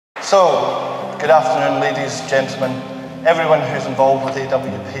So, good afternoon ladies, gentlemen, everyone who's involved with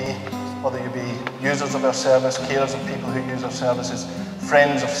AWP, whether you be users of our service, carers of people who use our services,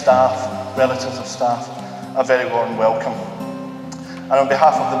 friends of staff, relatives of staff, a very warm welcome. And on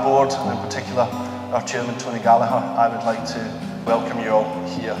behalf of the board, and in particular our chairman Tony Gallagher, I would like to welcome you all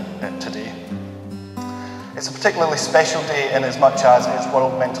here today. It's a particularly special day in as much as it's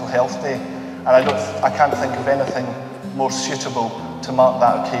World Mental Health Day, and I can't think of anything more suitable to mark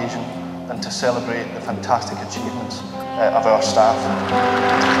that occasion than to celebrate the fantastic achievements of our staff.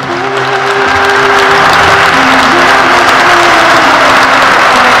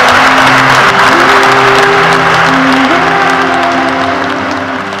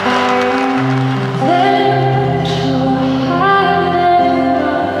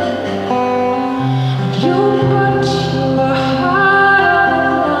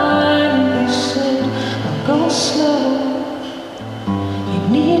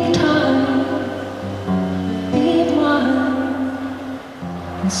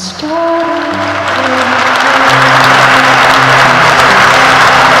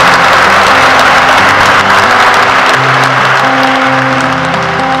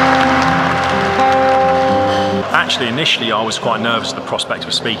 Actually, initially I was quite nervous at the prospect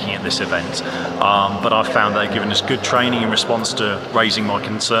of speaking at this event, but I've found they've given us good training in response to raising my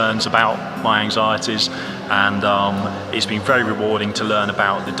concerns about my anxieties, and it's been very rewarding to learn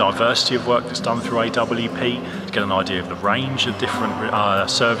about the diversity of work that's done through AWP, to get an idea of the range of different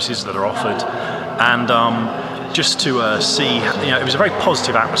services that are offered, and just to see, it was a very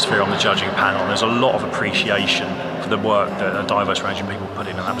positive atmosphere on the judging panel. There's a lot of appreciation for the work that a diverse range of people put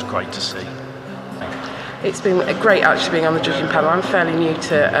in, and that was great to see. It's been great actually being on the judging panel. I'm fairly new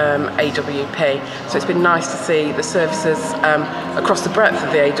to AWP, so it's been nice to see the services across the breadth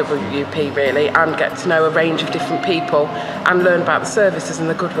of the AWP really, and get to know a range of different people and learn about the services and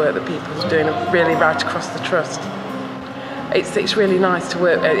the good work that people are doing really right across the trust. It's really nice to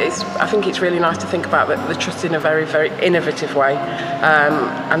work. I think it's really nice to think about the trust in a very, very innovative way,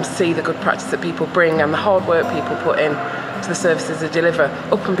 and see the good practice that people bring and the hard work people put in to the services they deliver,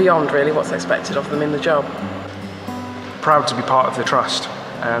 up and beyond really what's expected of them in the job. Proud to be part of the trust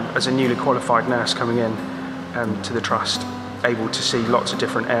as a newly qualified nurse coming in to the trust, able to see lots of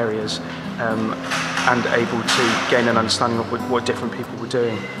different areas and able to gain an understanding of what different people were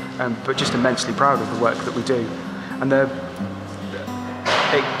doing, but just immensely proud of the work that we do. And it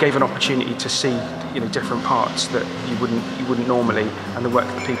gave an opportunity to see different parts that you wouldn't normally, and the work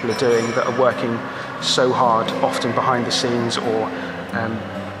that people are doing that are working so hard, often behind the scenes or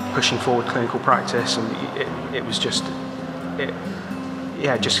pushing forward clinical practice, and it was just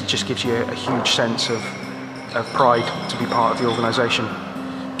gives you a huge sense of pride to be part of the organisation.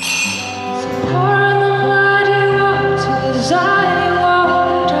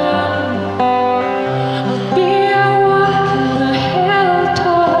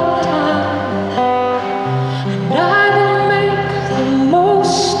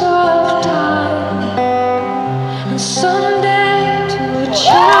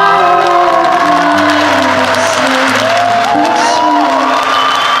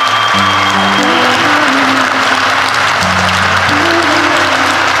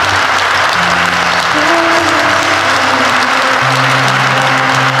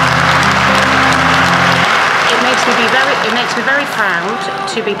 It makes me very proud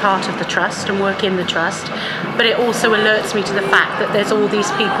to be part of the trust and work in the trust, but it also alerts me to the fact that there's all these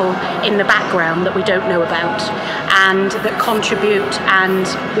people in the background that we don't know about and that contribute, and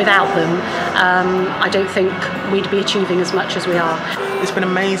without them I don't think we'd be achieving as much as we are. It's been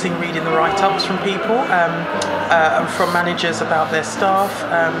amazing reading the write-ups from people and from managers about their staff.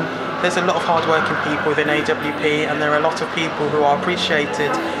 There's a lot of hard-working people within AWP, and there are a lot of people who are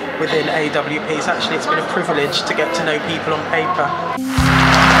appreciated within AWP. So actually it's been a privilege to get to know people on paper.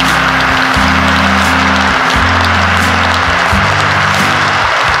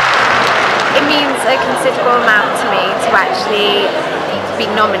 It means a considerable amount to me to actually be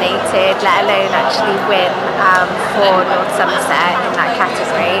nominated, let alone actually win for North Somerset in that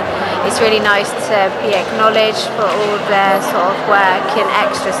category. It's really nice to be acknowledged for all the sort of work and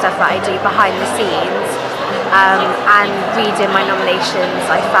extra stuff that I do behind the scenes. And reading my nominations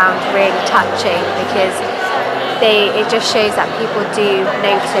I found really touching, because it just shows that people do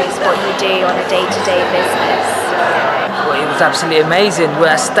notice what you do on a day-to-day business. Well, it was absolutely amazing.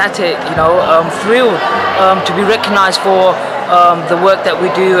 We're ecstatic, thrilled to be recognised for the work that we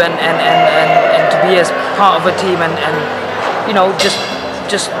do and to be as part of a team and just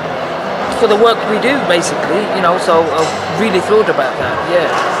for the work we do basically, so really thrilled about that, yeah.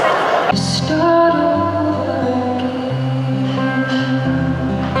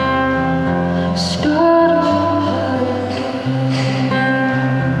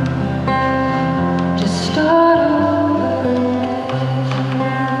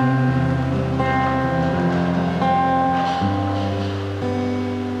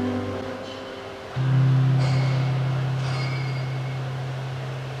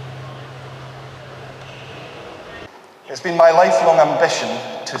 It's been my lifelong ambition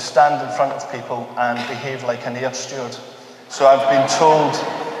to stand in front of people and behave like an air steward. So I've been told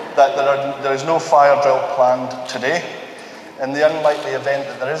that there is no fire drill planned today. In the unlikely event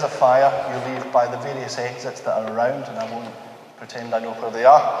that there is a fire, you leave by the various exits that are around, and I won't pretend I know where they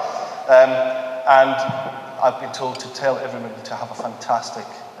are. And I've been told to tell everybody to have a fantastic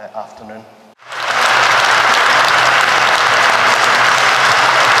afternoon.